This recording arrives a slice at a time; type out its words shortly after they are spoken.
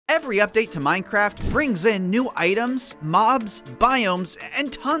Every update to Minecraft brings in new items, mobs, biomes,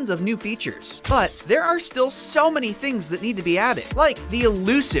 and tons of new features. But there are still so many things that need to be added, like the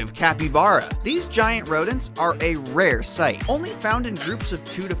elusive capybara. These giant rodents are a rare sight, only found in groups of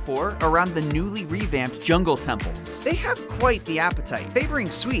 2 to 4 around the newly revamped jungle temples. They have quite the appetite,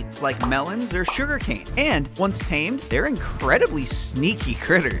 favoring sweets like melons or sugarcane. And once tamed, they're incredibly sneaky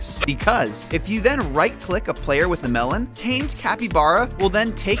critters, because if you then right-click a player with a melon, tamed capybara will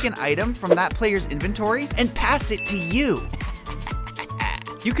then take an item from that player's inventory and pass it to you.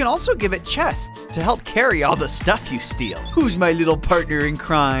 You can also give it chests to help carry all the stuff you steal. Who's my little partner in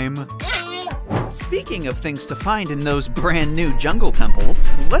crime? Speaking of things to find in those brand new jungle temples,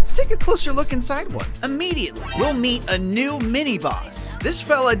 let's take a closer look inside one. Immediately, we'll meet a new mini-boss. This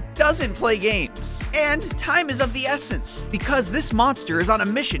fella doesn't play games, and time is of the essence, because this monster is on a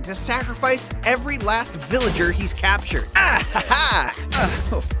mission to sacrifice every last villager he's captured. Ah, ha,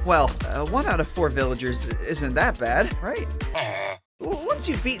 ha! Well, 1 out of 4 villagers isn't that bad, right? Once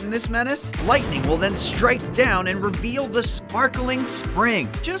you've beaten this menace, lightning will then strike down and reveal the sparkling spring.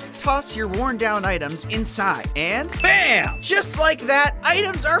 Just toss your worn down items inside, and BAM! Just like that,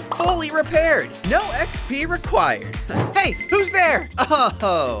 items are fully repaired. No XP required. Hey, who's there?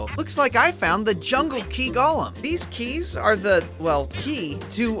 Oh, looks like I found the jungle key golem. These keys are the, well, key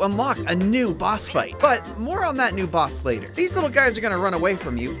to unlock a new boss fight. But more on that new boss later. These little guys are gonna run away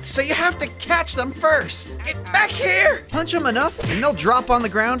from you, so you have to catch them first. Get back here! Punch them enough, and they'll drop on the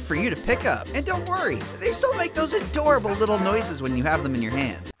ground for you to pick up. And don't worry, they still make those adorable little noises when you have them in your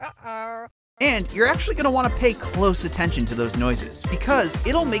hand. And you're actually going to want to pay close attention to those noises, because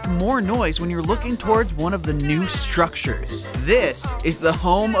it'll make more noise when you're looking towards one of the new structures. This is the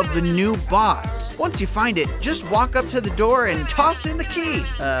home of the new boss. Once you find it, just walk up to the door and toss in the key.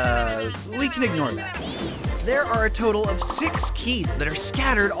 We can ignore that. There are a total of 6 keys that are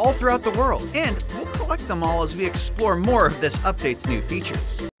scattered all throughout the world, and we'll collect them all as we explore more of this update's new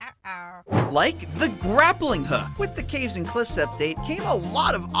features. Like the grappling hook. With the Caves and Cliffs update came a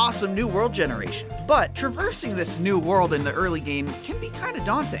lot of awesome new world generation, but traversing this new world in the early game can be kind of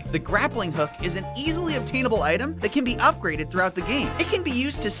daunting. The grappling hook is an easily obtainable item that can be upgraded throughout the game. It can be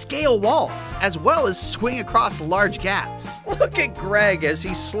used to scale walls, as well as swing across large gaps. Look at Greg as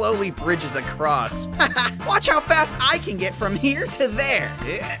he slowly bridges across. Watch how fast I can get from here to there.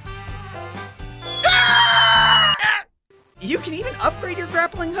 You can even upgrade your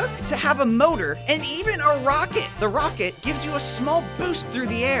grappling hook to have a motor and even a rocket. The rocket gives you a small boost through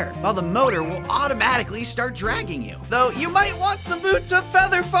the air, while the motor will automatically start dragging you. Though you might want some boots of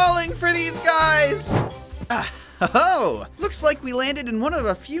feather falling for these guys. Oh, looks like we landed in one of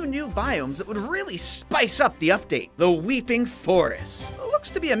a few new biomes that would really spice up the update. The Weeping Forest. It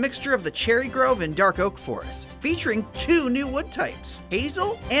looks to be a mixture of the Cherry Grove and Dark Oak Forest, featuring 2 new wood types,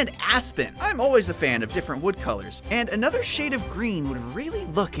 hazel and aspen. I'm always a fan of different wood colors, and another shade of green would really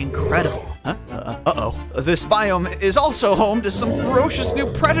look incredible. Uh-oh. This biome is also home to some ferocious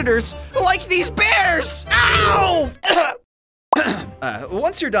new predators, like these bears! Ow!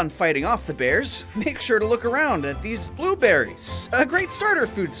 Once you're done fighting off the bears, make sure to look around at these blueberries. A great starter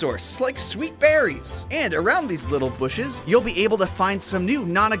food source, like sweet berries. And around these little bushes, you'll be able to find some new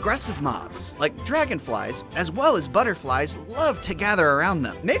non-aggressive mobs, like dragonflies, as well as butterflies love to gather around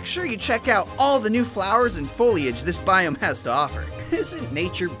them. Make sure you check out all the new flowers and foliage this biome has to offer. Isn't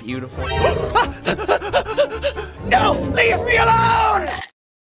nature beautiful? No, leave me alone!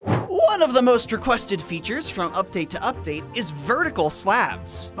 One of the most requested features from update to update is vertical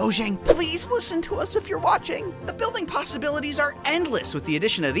slabs. Mojang, please listen to us if you're watching. The building possibilities are endless with the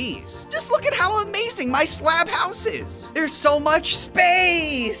addition of these. Just look at how amazing my slab house is. There's so much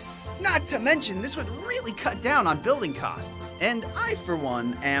space. Not to mention, this would really cut down on building costs. And I, for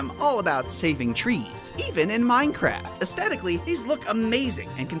one, am all about saving trees, even in Minecraft. Aesthetically, these look amazing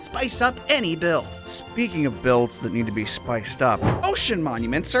and can spice up any build. Speaking of builds that need to be spiced up, ocean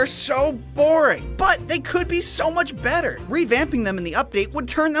monuments are so boring, but they could be so much better. Revamping them in the update would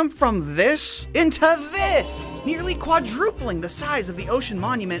turn them from this into this, nearly quadrupling the size of the ocean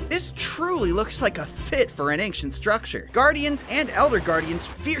monument. This truly looks like a fit for an ancient structure. Guardians and Elder Guardians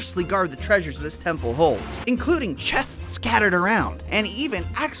fiercely guard the treasures this temple holds, including chests scattered around, and even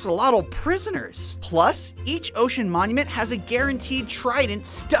axolotl prisoners. Plus, each ocean monument has a guaranteed trident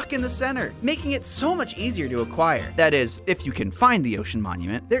stuck in the center, making it so much easier to acquire. That is, if you can find the ocean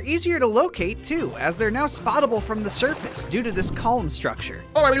monument. They're easier to locate too, as they're now spottable from the surface due to this column structure.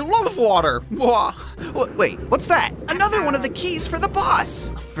 Oh, I love water! Wait, what's that? Another one of the keys for the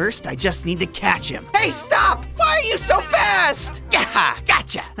boss! First, I just need to catch him. Hey, stop! Why are you so fast?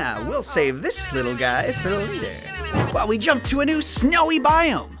 Gotcha! We'll save this little guy for later. Well, we jump to a new snowy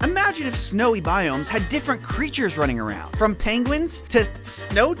biome. Imagine if snowy biomes had different creatures running around, from penguins to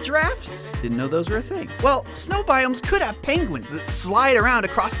snow giraffes. Didn't know those were a thing. Well, snow biomes could have penguins that slide around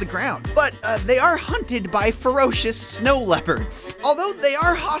across the ground, but they are hunted by ferocious snow leopards. Although they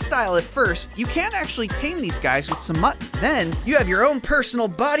are hostile at first, you can actually tame these guys with some mutton. Then you have your own personal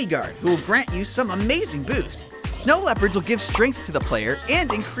bodyguard who will grant you some amazing boosts. Snow leopards will give strength to the player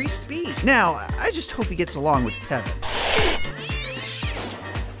and increase speed. Now, I just hope he gets along with Kevin.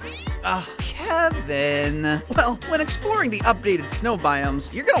 Kevin. Well, when exploring the updated snow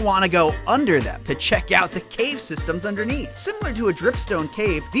biomes, you're gonna wanna go under them to check out the cave systems underneath. Similar to a dripstone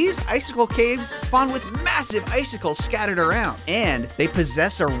cave, these icicle caves spawn with massive icicles scattered around, and they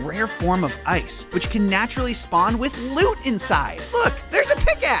possess a rare form of ice, which can naturally spawn with loot inside. Look, there's a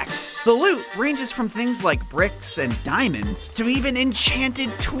pickaxe! The loot ranges from things like bricks and diamonds to even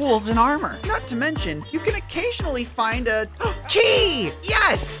enchanted tools and armor. Not to mention, you can occasionally find a key!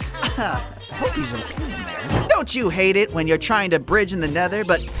 Yes! Hope he's okay in there. Don't you hate it when you're trying to bridge in the nether,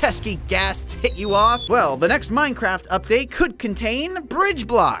 but pesky ghasts hit you off? Well, the next Minecraft update could contain bridge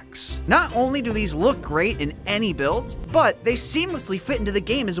blocks. Not only do these look great in any builds, but they seamlessly fit into the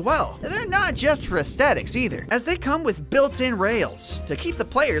game as well. They're not just for aesthetics either, as they come with built-in rails to keep the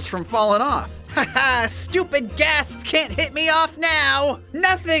players from falling off. Haha, stupid ghasts can't hit me off now!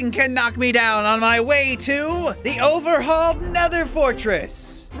 Nothing can knock me down on my way to the overhauled Nether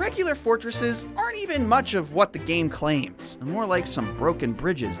Fortress! Regular fortresses aren't even much of what the game claims. They're more like some broken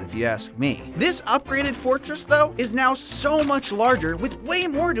bridges, if you ask me. This upgraded fortress, though, is now so much larger with way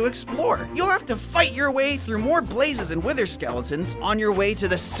more to explore. You'll have to fight your way through more blazes and wither skeletons on your way to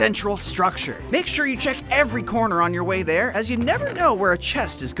the central structure. Make sure you check every corner on your way there, as you never know where a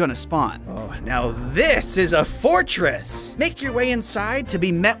chest is gonna spawn. Oh, now this is a fortress! Make your way inside to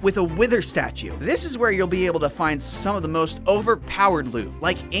be met with a wither statue. This is where you'll be able to find some of the most overpowered loot,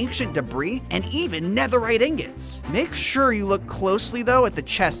 like ancient debris and even netherite ingots. Make sure you look closely though at the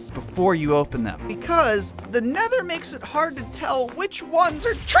chests before you open them, because the nether makes it hard to tell which ones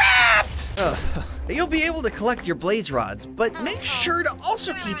are trapped! You'll be able to collect your blaze rods, but make sure to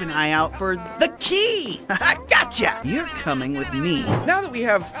also keep an eye out for the key! Gotcha! You're coming with me. Now that we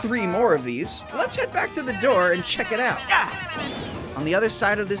have 3 more of these, let's head back to the door and check it out. On the other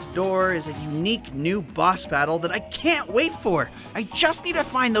side of this door is a unique new boss battle that I can't wait for. I just need to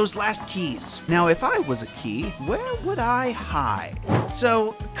find those last keys. Now, if I was a key, where would I hide?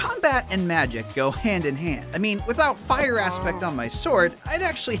 So, combat and magic go hand in hand. I mean, without fire aspect on my sword, I'd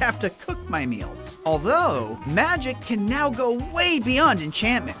actually have to cook my meals. Although, magic can now go way beyond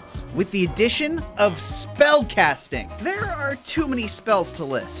enchantments, with the addition of spellcasting. There are too many spells to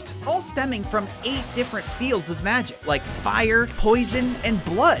list, all stemming from 8 different fields of magic, like fire, poison, and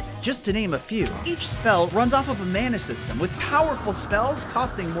blood, just to name a few. Each spell runs off of a mana system, with powerful spells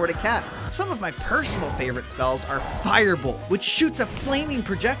costing more to cast. Some of my personal favorite spells are Firebolt, which shoots a flaming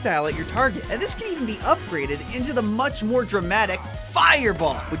projectile at your target, and this can even be upgraded into the much more dramatic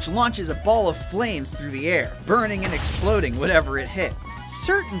Fireball, which launches a ball of flames through the air, burning and exploding whatever it hits.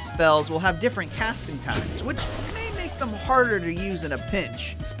 Certain spells will have different casting times, which may make them harder to use in a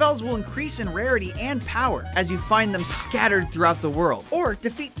pinch. Spells will increase in rarity and power as you find them scattered throughout the world, or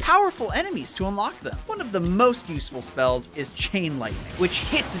defeat powerful enemies to unlock them. One of the most useful spells is Chain Lightning, which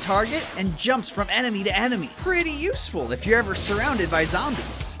hits a target and jumps from enemy to enemy. Pretty useful if you're ever surrounded by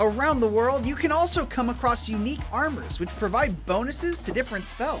zombies. Around the world, you can also come across unique armors, which provide bonuses to different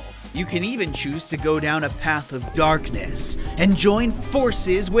spells. You can even choose to go down a path of darkness and join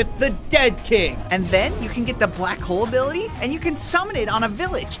forces with the Dead King. And then you can get the Black Hole ability, and you can summon it on a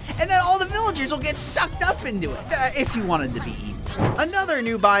village, and then all the villagers will get sucked up into it, if you wanted to be evil. Another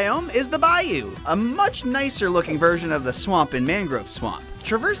new biome is the Bayou, a much nicer looking version of the swamp in Mangrove Swamp.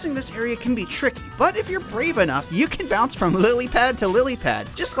 Traversing this area can be tricky, but if you're brave enough, you can bounce from lily pad to lily pad,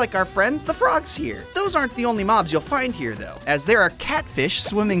 just like our friends the frogs here. Those aren't the only mobs you'll find here though, as there are catfish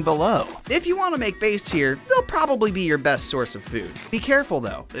swimming below. If you want to make base here, they'll probably be your best source of food. Be careful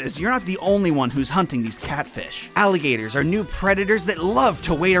though, as you're not the only one who's hunting these catfish. Alligators are new predators that love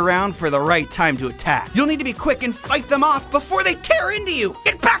to wait around for the right time to attack. You'll need to be quick and fight them off before they tear into you.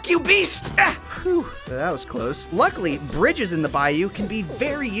 Get back, you beast! Whew, that was close. Luckily, bridges in the bayou can be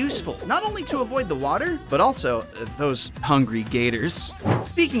very useful, not only to avoid the water, but also those hungry gators.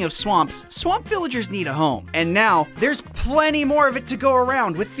 Speaking of swamps, swamp villagers need a home. And now, there's plenty more of it to go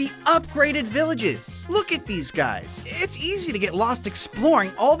around with the upgraded villages. Look at these guys. It's easy to get lost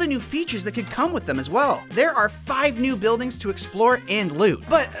exploring all the new features that could come with them as well. There are 5 new buildings to explore and loot,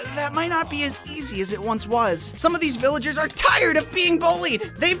 but that might not be as easy as it once was. Some of these villagers are tired of being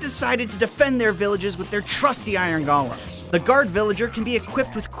bullied. They've decided to defend their villages with their trusty iron golems. The guard villager can be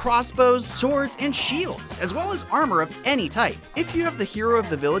equipped with crossbows, swords, and shields, as well as armor of any type. If you have the hero of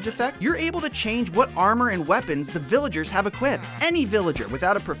the village effect, you're able to change what armor and weapons the villagers have equipped. Any villager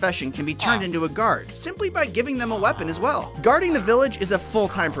without a profession can be turned into a guard, simply by giving them a weapon as well. Guarding the village is a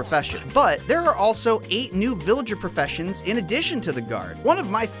full-time profession, but there are also 8 new villager professions in addition to the guard. One of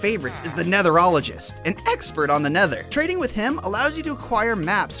my favorites is the netherologist, an expert on the nether. Trading with him allows you to acquire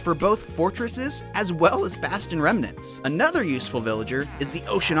maps for both fortresses as well as bastion remnants. Another useful villager is the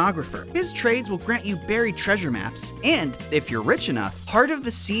oceanographer. His trades will grant you buried treasure maps, and, if you're rich enough, heart of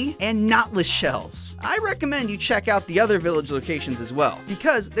the sea and knotless shells. I recommend you check out the other village locations as well,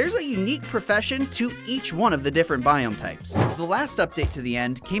 because there's a unique profession to each one of the different biome types. The last update to the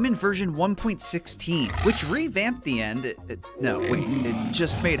end came in version 1.16, which revamped the end. It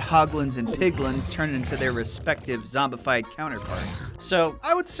just made hoglins and piglins turn into their respective zombified counterparts. So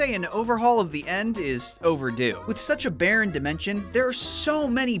I would say an overhaul of the end is overdue. With such a barren dimension, there are so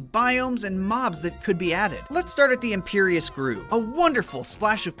many biomes and mobs that could be added. Let's start at the Imperious Grove, a wonderful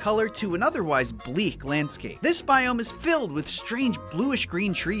splash of color to an otherwise bleak landscape. This biome is filled with strange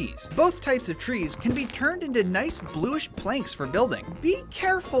bluish-green trees. Both types of trees can be turned into nice bluish planks for building. Be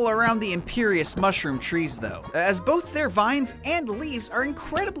careful around the Imperious mushroom trees though, as both their vines and leaves are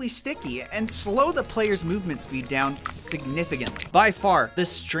incredibly sticky and slow the player's movement speed down significantly. By far, the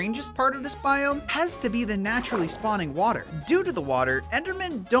strangest part of this biome has to be the naturally spawning water. Due to the water,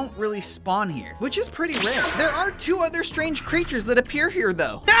 Endermen don't really spawn here, which is pretty rare. There are 2 other strange creatures that appear here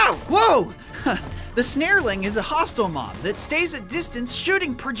though. Ow! Whoa! The Snareling is a hostile mob that stays at distance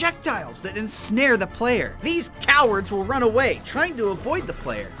shooting projectiles that ensnare the player. These cowards will run away, trying to avoid the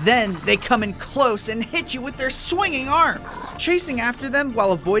player. Then they come in close and hit you with their swinging arms. Chasing after them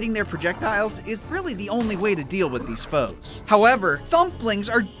while avoiding their projectiles is really the only way to deal with these foes. However, Thumplings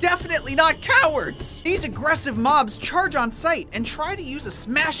are definitely not cowards. These aggressive mobs charge on sight and try to use a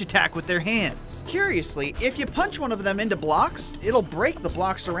smash attack with their hands. Curiously, if you punch one of them into blocks, it'll break the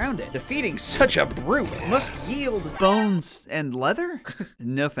blocks around it. Defeating such a brute must yield bones and leather?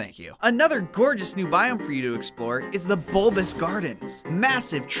 No thank you. Another gorgeous new biome for you to explore is the Bulbous Gardens.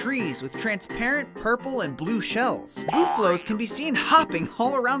 Massive trees with transparent purple and blue shells. Buffaloes can be seen hopping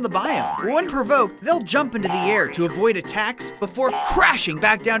all around the biome. When provoked, they'll jump into the air to avoid attacks before crashing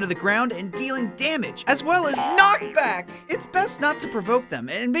back down to the ground and dealing damage, as well as knockback. It's best not to provoke them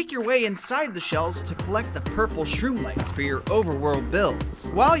and make your way inside the shells to collect the purple shroom lights for your overworld builds.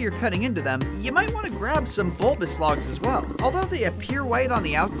 While you're cutting into them, you might want to grab some bulbous logs as well. Although they appear white on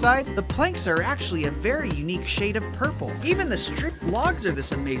the outside, the planks are actually a very unique shade of purple. Even the stripped logs are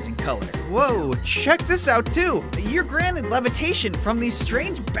this amazing color. Whoa, check this out too. You're granted levitation from these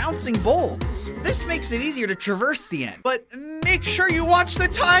strange bouncing bulbs. This makes it easier to traverse the end, but make sure you watch the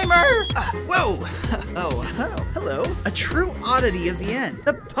timer! Whoa! Oh, hello. A true oddity of the end,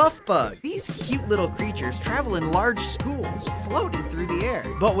 the puff bug. These cute little creatures travel in large schools, floating through the air.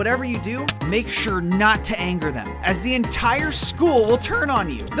 But whatever you do, make sure not to anger them, as the entire school will turn on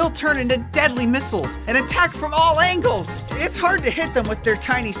you. They'll turn into deadly missiles and attack from all angles. It's hard to hit them with their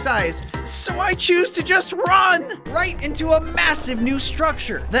tiny size, so I choose to just run right into a massive new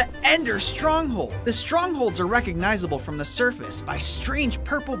structure, the Ender Stronghold. The strongholds are recognizable from the surface by strange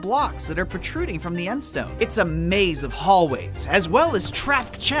purple blocks that are protruding from the end stone. It's a maze of hallways, as well as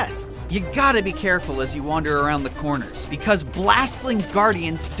trapped chests. You gotta be careful as you wander around the corners, because blastling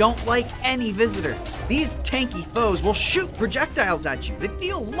guardians don't like any visitors. These tanky foes will shoot projectiles at you that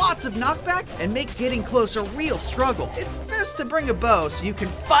deal lots of knockback and make getting close a real struggle. It's best to bring a bow so you can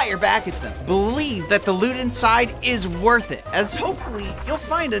fire back at them. Believe that the loot inside is worth it, as hopefully you'll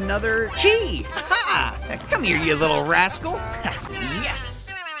find another key. Ha! Come here, you little rascal.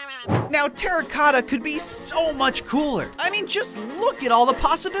 Yes! Now, terracotta could be so much cooler. I mean, just look at all the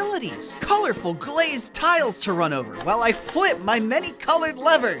possibilities. Colorful glazed tiles to run over while I flip my many colored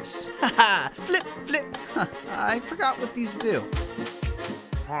levers. Haha, flip, flip. I forgot what these do.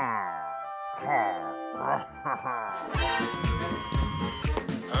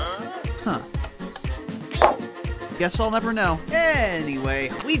 Huh. Guess I'll never know.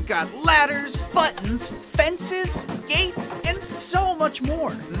 Anyway, we've got ladders, buttons, fences, gates, and so much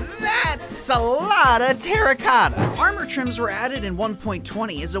more. That's a lot of terracotta. Armor trims were added in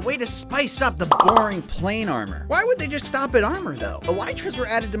 1.20 as a way to spice up the boring plain armor. Why would they just stop at armor though? Elytras were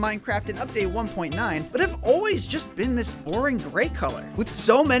added to Minecraft in update 1.9, but have always just been this boring gray color. With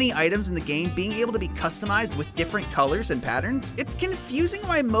so many items in the game being able to be customized with different colors and patterns, it's confusing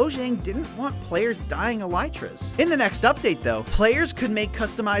why Mojang didn't want players dyeing elytras. In the next update though, players could make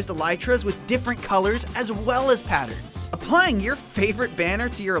customized elytras with different colors as well as patterns. Applying your favorite banner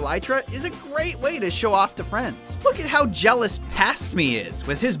to your elytra is a great way to show off to friends. Look at how jealous Past Me is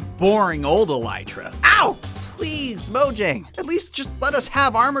with his boring old elytra. Ow! Please, Mojang, at least just let us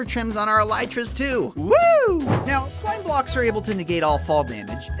have armor trims on our elytras too. Woo! Now, slime blocks are able to negate all fall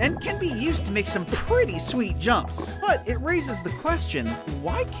damage and can be used to make some pretty sweet jumps. But it raises the question,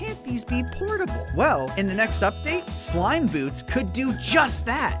 why can't these be portable? Well, in the next update, slime boots could do just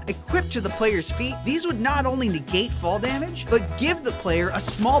that. Equipped to the player's feet, these would not only negate fall damage, but give the player a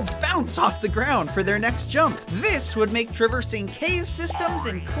small bounce off the ground for their next jump. This would make traversing cave systems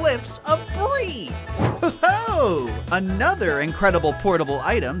and cliffs a breeze. Another incredible portable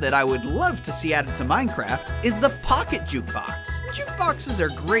item that I would love to see added to Minecraft is the Pocket Jukebox. Jukeboxes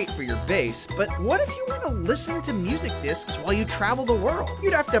are great for your base, but what if you want to listen to music discs while you travel the world?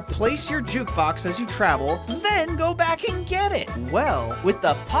 You'd have to place your jukebox as you travel, then go back and get it. Well, with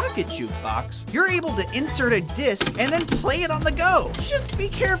the Pocket Jukebox, you're able to insert a disc and then play it on the go. Just be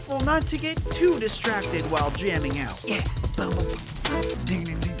careful not to get too distracted while jamming out. Yeah.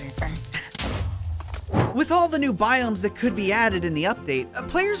 With all the new biomes that could be added in the update,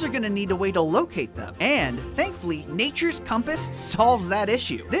 players are going to need a way to locate them. And, thankfully, Nature's Compass solves that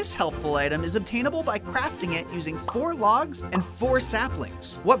issue. This helpful item is obtainable by crafting it using 4 logs and 4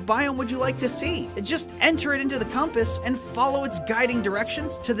 saplings. What biome would you like to see? Just enter it into the compass and follow its guiding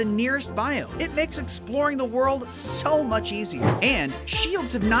directions to the nearest biome. It makes exploring the world so much easier. And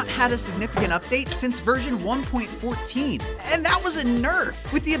shields have not had a significant update since version 1.14. And that was a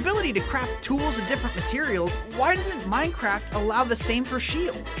nerf. With the ability to craft tools of different materials, why doesn't Minecraft allow the same for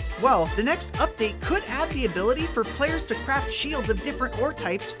shields? Well, the next update could add the ability for players to craft shields of different ore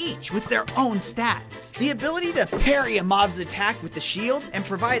types, each with their own stats. The ability to parry a mob's attack with the shield and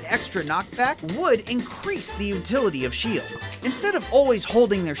provide extra knockback would increase the utility of shields. Instead of always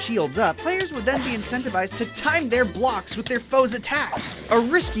holding their shields up, players would then be incentivized to time their blocks with their foes' attacks. A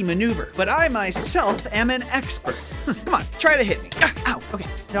risky maneuver, but I myself am an expert. Come on, try to hit me. Ow, okay,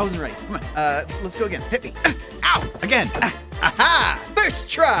 that wasn't ready. Come on, let's go again. Hit me. Ow! Again. Aha! First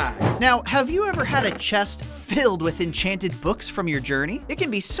try! Now, have you ever had a chest filled with enchanted books from your journey? It can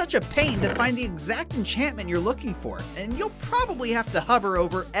be such a pain to find the exact enchantment you're looking for, and you'll probably have to hover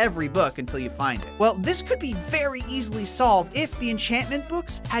over every book until you find it. Well, this could be very easily solved if the enchantment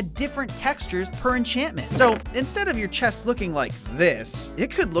books had different textures per enchantment. So, instead of your chest looking like this,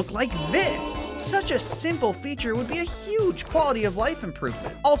 it could look like this. Such a simple feature would be a huge quality of life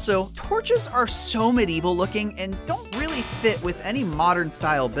improvement. Also, torches are so medieval looking and don't really fit with any modern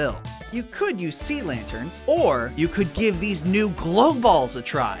style builds. You could use sea lanterns, or you could give these new glow balls a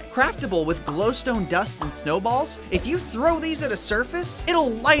try. Craftable with glowstone dust and snowballs, if you throw these at a surface, it'll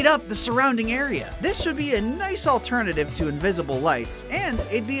light up the surrounding area. This would be a nice alternative to invisible lights, and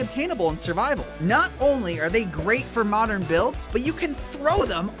it'd be obtainable in survival. Not only are they great for modern builds, but you can throw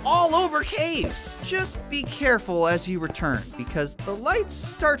them all over caves. Just be careful as you return, because the lights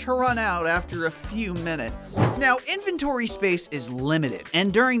start to run out after a few minutes. Now, inventory space is limited,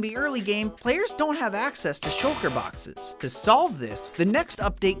 and during the early game, players don't have access to shulker boxes. To solve this, the next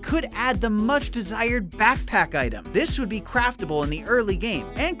update could add the much desired backpack item. This would be craftable in the early game,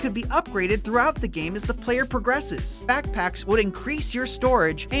 and could be upgraded throughout the game as the player progresses. Backpacks would increase your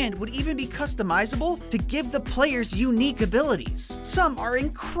storage, and would even be customizable to give the players unique abilities. Some are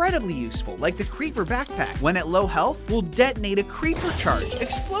incredibly useful, like the Creeper backpack. When at low health, will detonate a Creeper charge,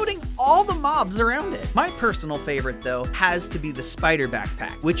 exploding all the mobs around it. My personal favorite, though, has to be the Spider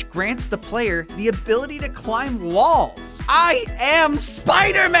backpack, which grants the player the ability to climb walls. I am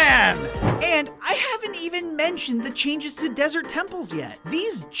Spider-Man! And I haven't even mentioned the changes to desert temples yet.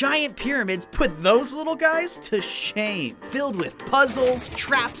 These giant pyramids put those little guys to shame, filled with puzzles,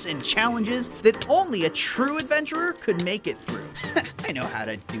 traps, and challenges that only a true adventurer could make it through. I know how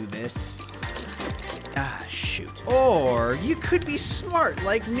to do this. Ah, shoot. Or you could be smart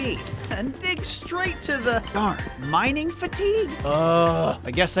like me and dig straight to the darn mining fatigue.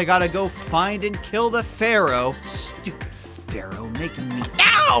 I guess I gotta go find and kill the Pharaoh. Stupid Pharaoh making me.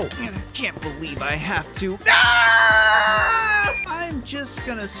 Ow! I can't believe I have to. Ah! I'm just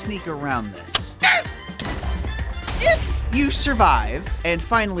gonna sneak around this. If you survive and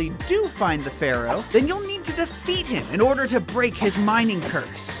finally do find the Pharaoh, then you'll need to defeat him in order to break his mining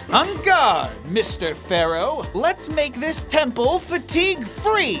curse. On guard, Mr. Pharaoh. Let's make this temple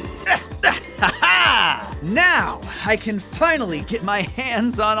fatigue-free. Now I can finally get my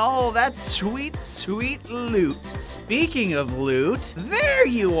hands on all that sweet, sweet loot. Speaking of loot, there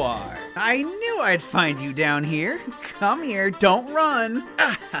you are. I knew I'd find you down here. Come here, don't run.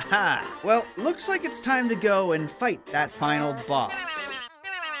 Well, looks like it's time to go and fight that final boss.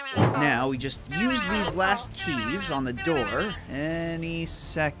 Now we just use these last keys on the door. Any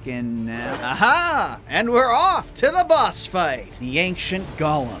second now. Aha! And we're off to the boss fight. The ancient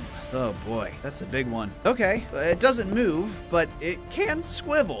golem. Oh boy, that's a big one. Okay, it doesn't move, but it can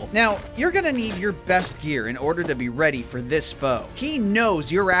swivel. Now, you're gonna need your best gear in order to be ready for this foe. He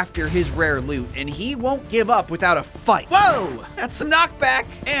knows you're after his rare loot, and he won't give up without a fight. Whoa, that's some knockback.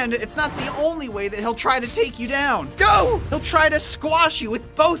 And it's not the only way that he'll try to take you down. Go! He'll try to squash you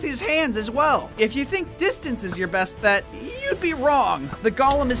with both his hands as well. If you think distance is your best bet, you'd be wrong. The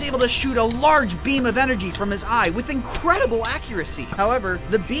golem is able to shoot a large beam of energy from his eye with incredible accuracy. However,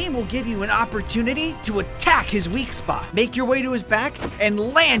 the beam will give you an opportunity to attack his weak spot. Make your way to his back and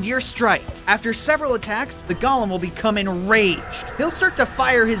land your strike. After several attacks, the golem will become enraged. He'll start to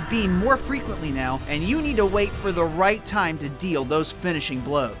fire his beam more frequently now, and you need to wait for the right time to deal those finishing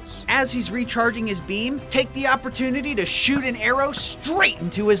blows. As he's recharging his beam, take the opportunity to shoot an arrow straight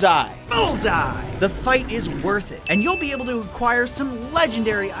into his eye. Bullseye! The fight is worth it, and you'll be able to acquire some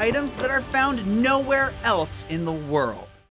legendary items that are found nowhere else in the world.